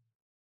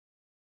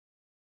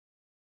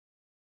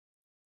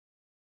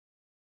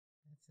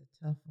 That's a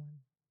tough one.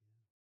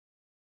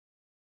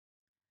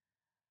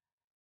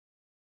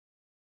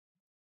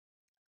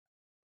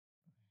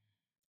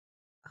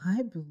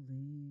 I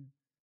believe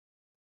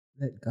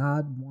that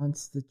God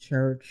wants the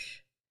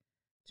church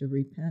to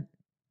repent.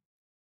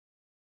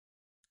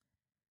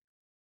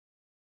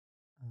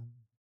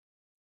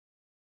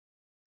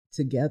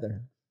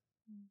 Together.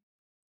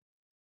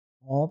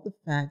 All the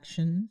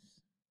factions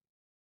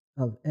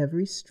of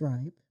every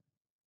stripe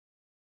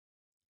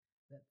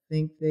that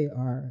think they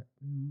are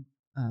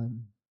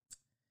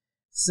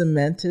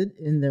cemented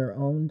in their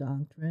own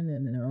doctrine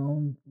and in their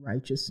own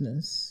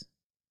righteousness.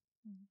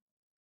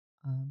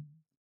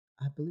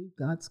 I believe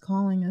God's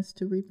calling us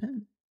to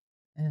repent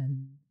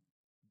and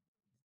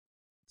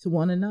to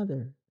one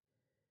another.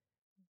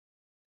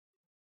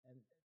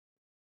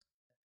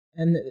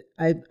 And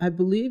I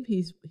believe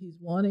he's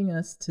wanting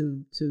us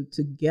to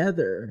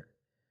together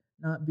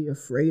not be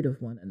afraid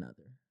of one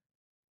another.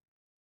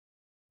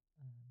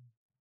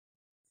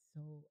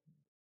 So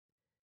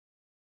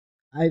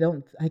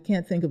I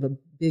can't think of a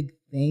big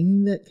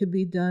thing that could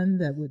be done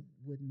that would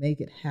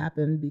make it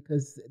happen,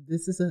 because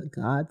this is a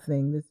God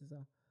thing. This is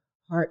a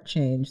heart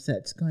change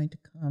that's going to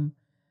come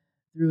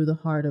through the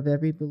heart of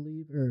every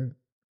believer.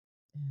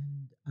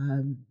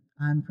 And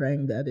I'm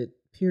praying that it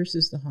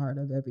pierces the heart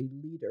of every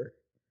leader,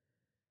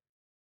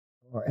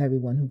 or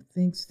everyone who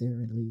thinks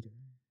they're a leader,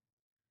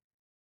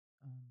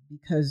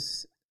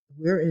 because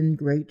we're in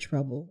great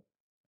trouble.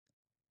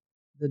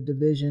 The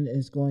division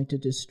is going to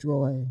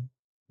destroy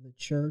the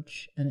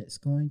church, and it's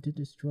going to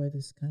destroy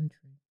this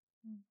country.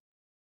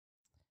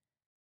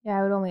 Yeah,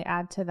 I would only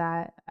add to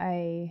that.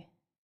 I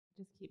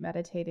just keep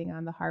meditating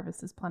on the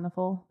harvest is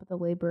plentiful, but the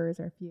laborers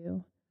are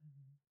few.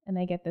 And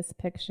I get this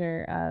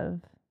picture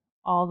of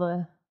all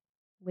the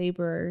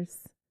laborers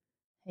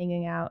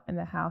hanging out in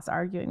the house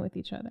arguing with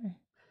each other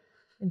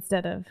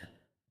instead of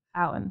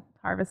out and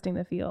harvesting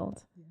the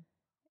field. Yeah.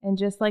 And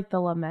just like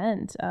the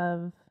lament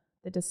of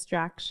the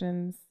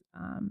distractions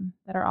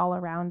that are all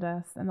around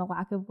us and the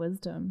lack of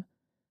wisdom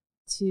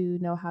to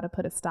know how to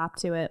put a stop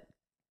to it.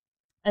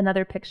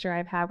 Another picture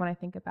I've had when I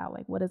think about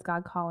like what is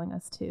God calling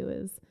us to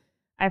is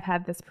I've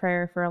had this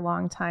prayer for a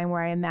long time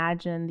where I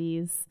imagine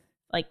these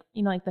like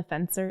the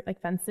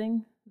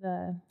fencing,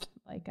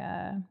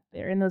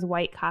 they're in those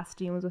white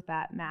costumes with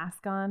that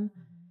mask on.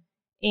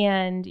 Mm-hmm.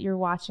 And you're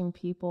watching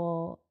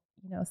people,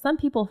 some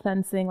people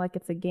fencing like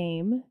it's a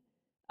game,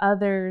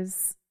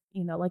 others,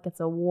 like it's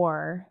a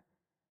war.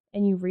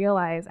 And you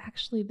realize,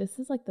 actually, this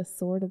is like the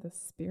sword of the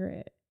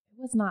Spirit.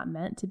 It was not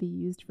meant to be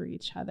used for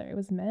each other. It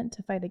was meant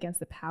to fight against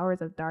the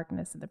powers of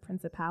darkness and the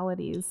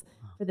principalities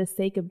for the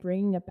sake of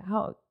bringing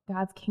about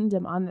God's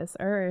kingdom on this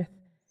earth.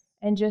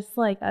 And just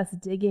like us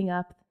digging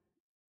up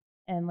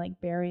and like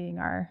burying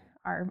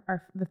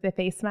the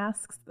face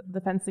masks,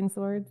 the fencing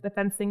swords, the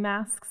fencing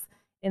masks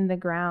in the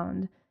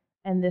ground.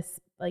 And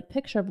this like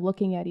picture of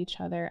looking at each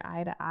other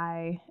eye to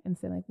eye and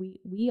saying like,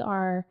 we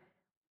are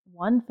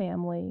one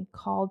family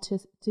called to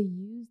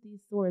use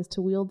these swords,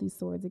 to wield these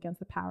swords against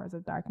the powers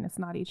of darkness,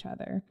 not each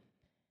other.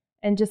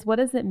 And just what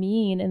does it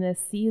mean in this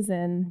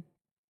season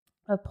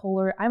of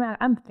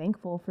I'm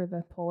thankful for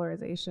the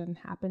polarization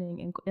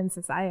happening in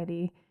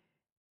society.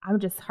 I'm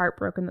just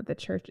heartbroken that the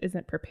church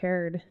isn't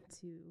prepared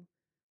to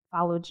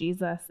follow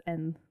Jesus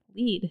and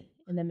lead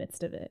in the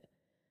midst of it.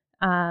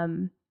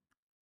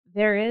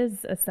 There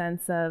is a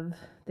sense of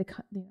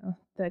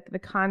the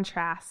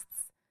contrasts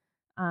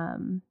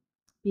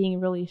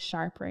being really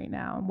sharp right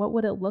now. What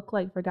would it look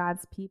like for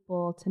God's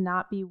people to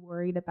not be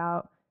worried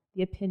about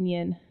the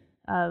opinion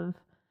of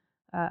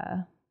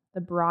the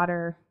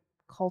broader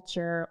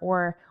culture,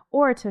 or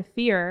to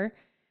fear,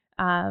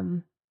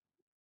 to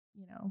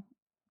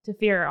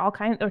fear all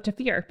kinds, or to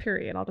fear,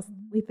 period. I'll just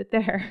leave it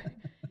there.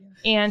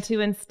 And to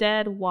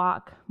instead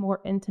walk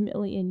more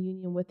intimately in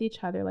union with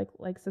each other,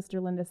 like Sister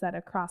Linda said,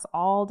 across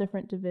all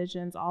different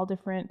divisions, all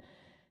different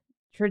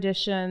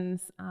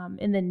traditions,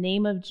 in the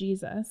name of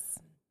Jesus,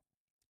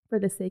 for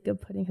the sake of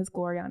putting his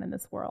glory on in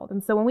this world.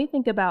 And so when we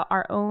think about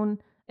our own,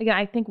 again,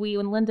 I think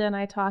when Linda and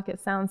I talk, it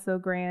sounds so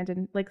grand.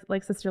 And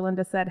like Sister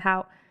Linda said,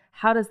 how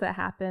does that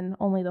happen?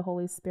 Only the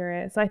Holy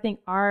Spirit. So I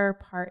think our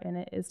part in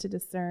it is to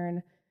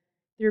discern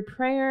through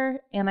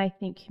prayer, and I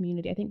think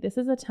community. I think this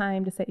is a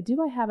time to say,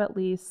 do I have at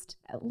least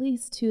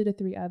 2 to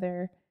 3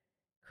 other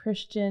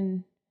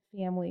Christian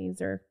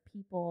families or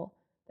people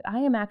that I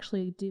am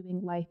actually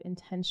doing life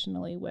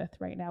intentionally with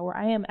right now, where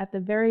I am at the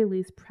very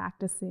least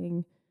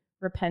practicing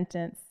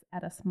repentance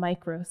at a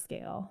micro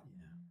scale,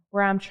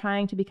 where I'm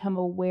trying to become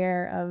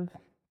aware of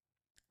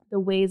the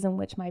ways in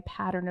which my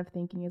pattern of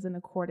thinking is in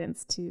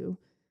accordance to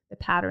the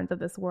patterns of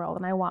this world.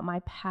 And I want my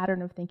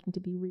pattern of thinking to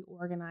be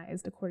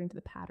reorganized according to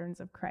the patterns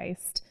of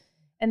Christ.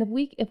 And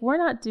if we're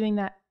not doing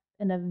that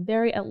in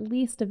at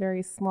least a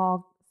very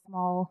small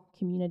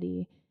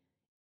community,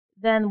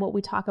 then what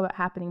we talk about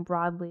happening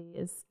broadly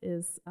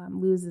is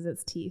loses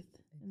its teeth.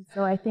 And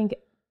so I think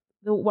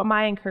what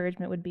my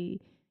encouragement would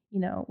be,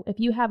 if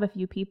you have a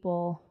few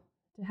people,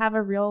 to have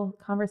a real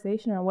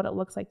conversation around what it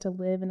looks like to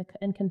live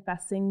in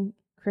confessing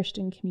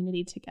Christian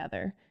community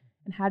together,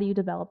 And how do you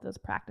develop those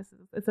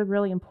practices? It's a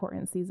really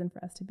important season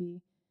for us to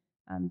be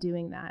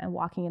doing that and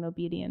walking in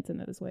obedience in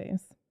those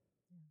ways.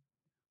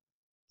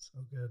 So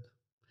good.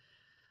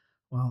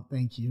 Well,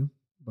 thank you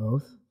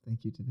both.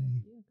 Thank you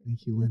today.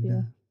 Thank you,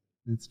 Linda.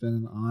 It's been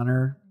an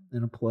honor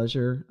and a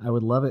pleasure. I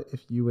would love it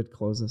if you would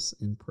close us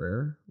in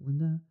prayer,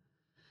 Linda,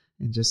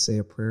 and just say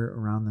a prayer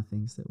around the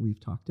things that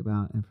we've talked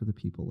about and for the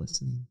people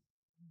listening.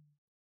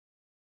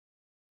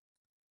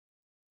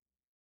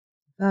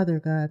 Father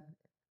God,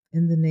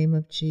 in the name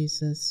of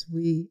Jesus,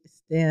 we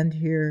sit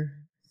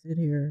here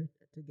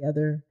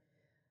together,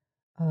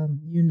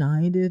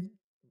 united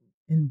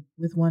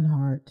with one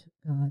heart,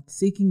 God,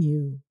 seeking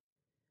you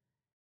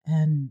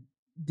and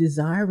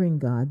desiring,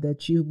 God,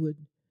 that you would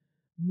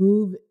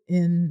move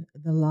in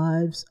the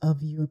lives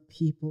of your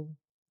people,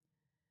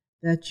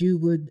 that you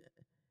would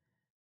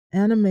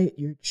animate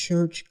your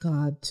church,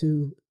 God,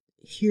 to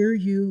hear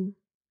you,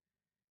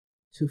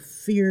 to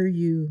fear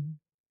you,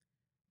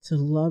 to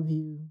love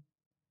you,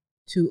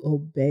 to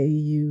obey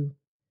you,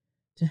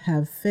 to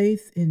have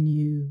faith in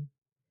you,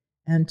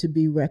 and to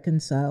be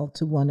reconciled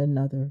to one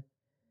another.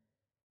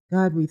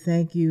 God, we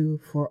thank you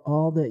for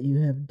all that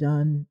you have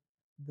done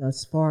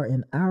thus far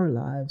in our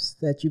lives,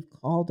 that you've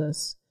called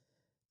us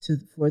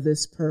for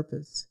this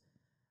purpose.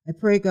 I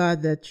pray,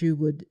 God, that you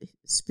would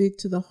speak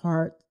to the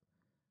heart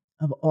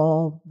of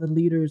all the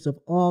leaders, of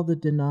all the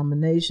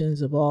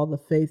denominations, of all the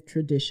faith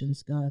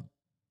traditions, God,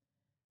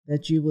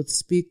 that you would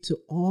speak to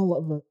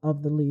all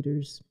of the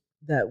leaders,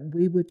 that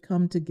we would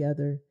come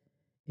together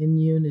in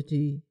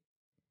unity,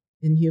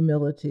 in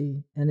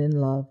humility, and in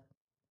love,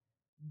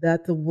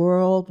 that the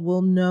world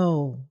will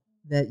know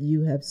that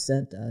you have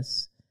sent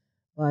us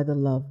by the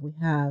love we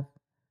have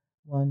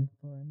one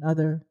for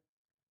another,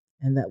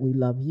 and that we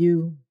love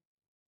you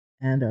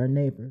and our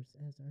neighbors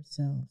as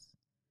ourselves.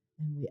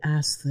 And we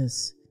ask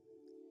this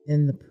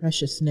in the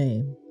precious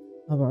name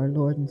of our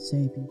Lord and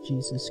Savior,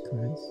 Jesus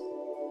Christ.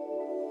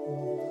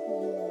 Amen.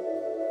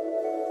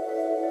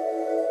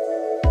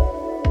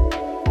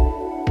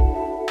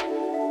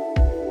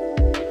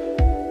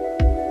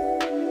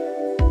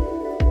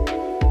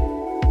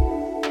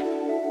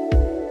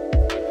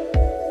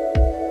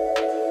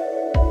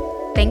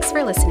 Thanks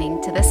for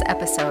listening to this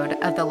episode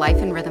of the Life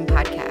in Rhythm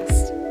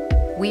podcast.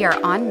 We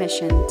are on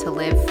mission to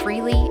live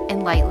freely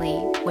and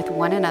lightly with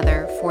one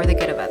another for the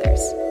good of others.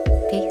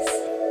 Peace.